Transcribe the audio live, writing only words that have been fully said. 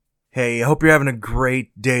Hey, I hope you're having a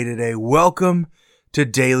great day today. Welcome to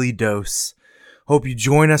Daily Dose. Hope you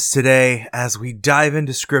join us today as we dive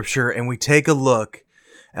into Scripture and we take a look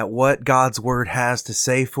at what God's Word has to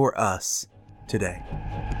say for us today.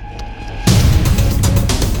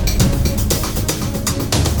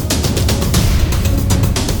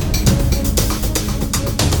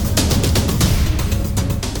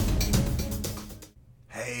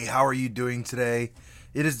 Hey, how are you doing today?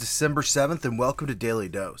 It is December 7th and welcome to Daily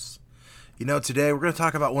Dose. You know, today we're going to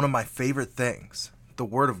talk about one of my favorite things, the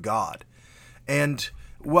Word of God. And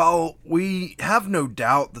while we have no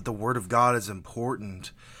doubt that the Word of God is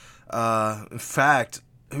important, in fact,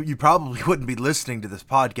 you probably wouldn't be listening to this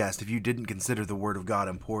podcast if you didn't consider the Word of God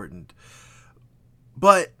important.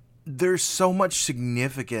 But there's so much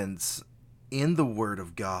significance in the Word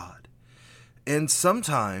of God. And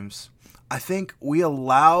sometimes I think we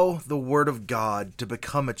allow the Word of God to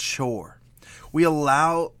become a chore. We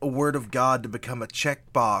allow a Word of God to become a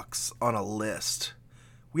checkbox on a list.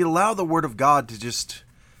 We allow the Word of God to just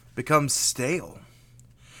become stale.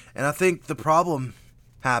 And I think the problem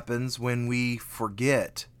happens when we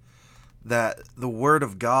forget that the Word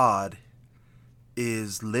of God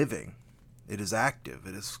is living. It is active.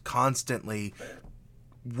 It is constantly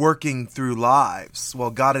working through lives.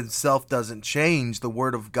 While God himself doesn't change, the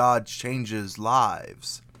Word of God changes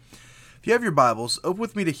lives. If you have your Bibles, open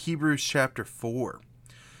with me to Hebrews chapter 4.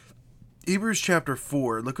 Hebrews chapter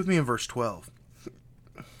 4, look with me in verse 12.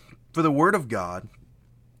 For the Word of God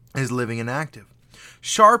is living and active,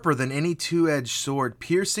 sharper than any two-edged sword,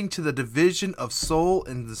 piercing to the division of soul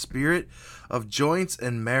and the spirit, of joints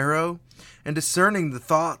and marrow, and discerning the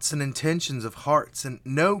thoughts and intentions of hearts. And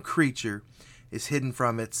no creature is hidden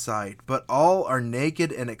from its sight, but all are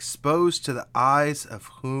naked and exposed to the eyes of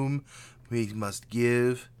whom we must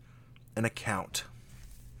give an account.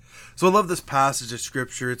 So I love this passage of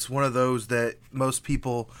Scripture. It's one of those that most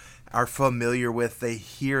people are familiar with. They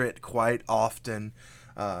hear it quite often,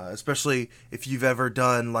 especially if you've ever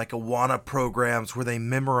done like Awana programs where they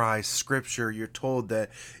memorize Scripture. You're told that,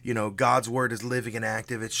 you know, God's Word is living and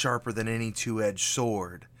active. It's sharper than any two-edged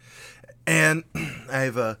sword. And I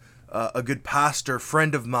have a good pastor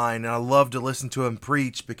friend of mine, and I love to listen to him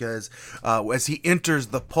preach because as he enters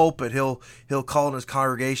the pulpit, he'll call in his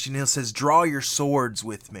congregation. He'll says, "Draw your swords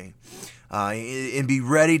with me, and be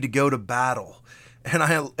ready to go to battle." And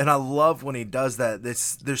I love when he does that.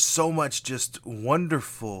 There's so much just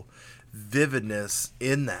wonderful vividness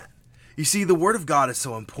in that. You see, the Word of God is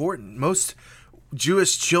so important. Most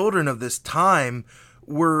Jewish children of this time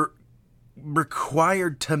were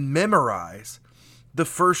required to memorize the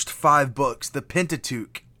first 5 books, the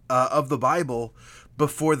Pentateuch of the Bible,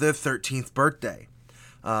 before their 13th birthday.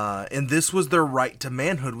 And this was their right to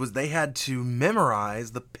manhood, was they had to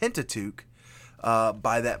memorize the Pentateuch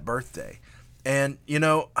by that birthday. And, you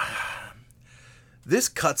know, this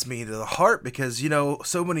cuts me to the heart because, you know,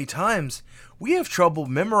 so many times we have trouble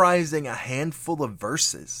memorizing a handful of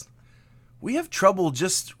verses. We have trouble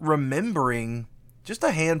just remembering just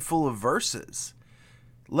a handful of verses,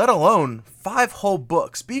 let alone 5 whole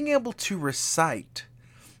books. Being able to recite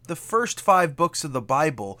the first 5 books of the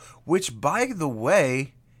Bible, which, by the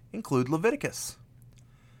way, include Leviticus.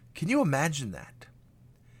 Can you imagine that?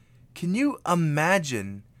 Can you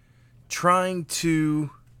imagine trying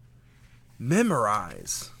to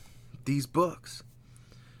memorize these books?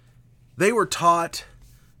 They were taught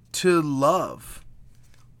to love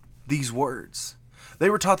these words. They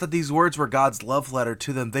were taught that these words were God's love letter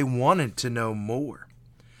to them. They wanted to know more.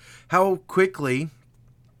 How quickly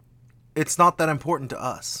it's not that important to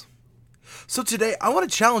us. So today, I want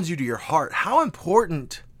to challenge you to your heart. How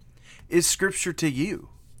important is Scripture to you?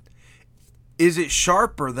 Is it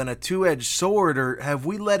sharper than a two-edged sword, or have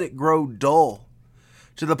we let it grow dull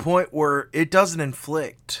to the point where it doesn't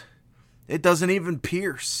inflict? It doesn't even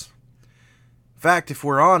pierce. In fact, if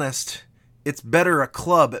we're honest, it's better a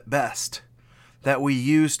club at best that we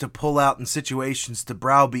use to pull out in situations to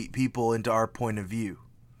browbeat people into our point of view.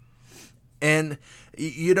 And,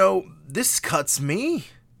 you know, this cuts me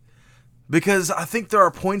because I think there are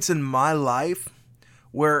points in my life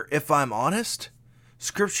where, if I'm honest,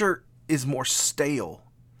 Scripture is more stale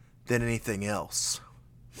than anything else.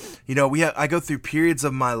 You know, I go through periods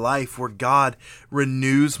of my life where God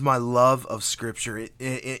renews my love of Scripture. And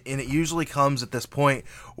it usually comes at this point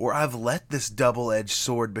where I've let this double-edged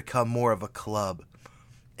sword become more of a club.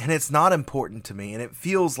 And it's not important to me, and it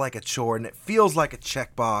feels like a chore, and it feels like a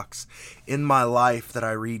checkbox in my life that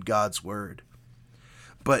I read God's Word.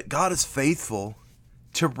 But God is faithful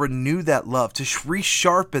to renew that love, to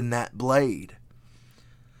resharpen that blade.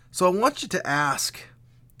 So I want you to ask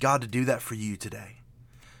God to do that for you today.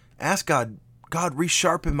 Ask God, God,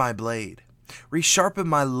 resharpen my blade. Resharpen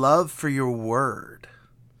my love for your word.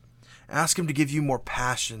 Ask him to give you more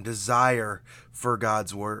passion, desire for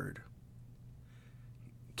God's word.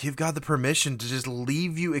 Give God the permission to just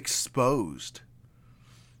leave you exposed.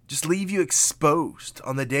 Just leave you exposed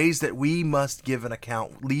on the days that we must give an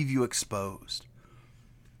account. Leave you exposed.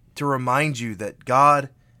 To remind you that God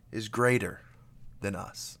is greater than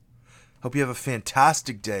us. Hope you have a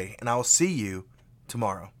fantastic day, and I will see you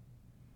tomorrow.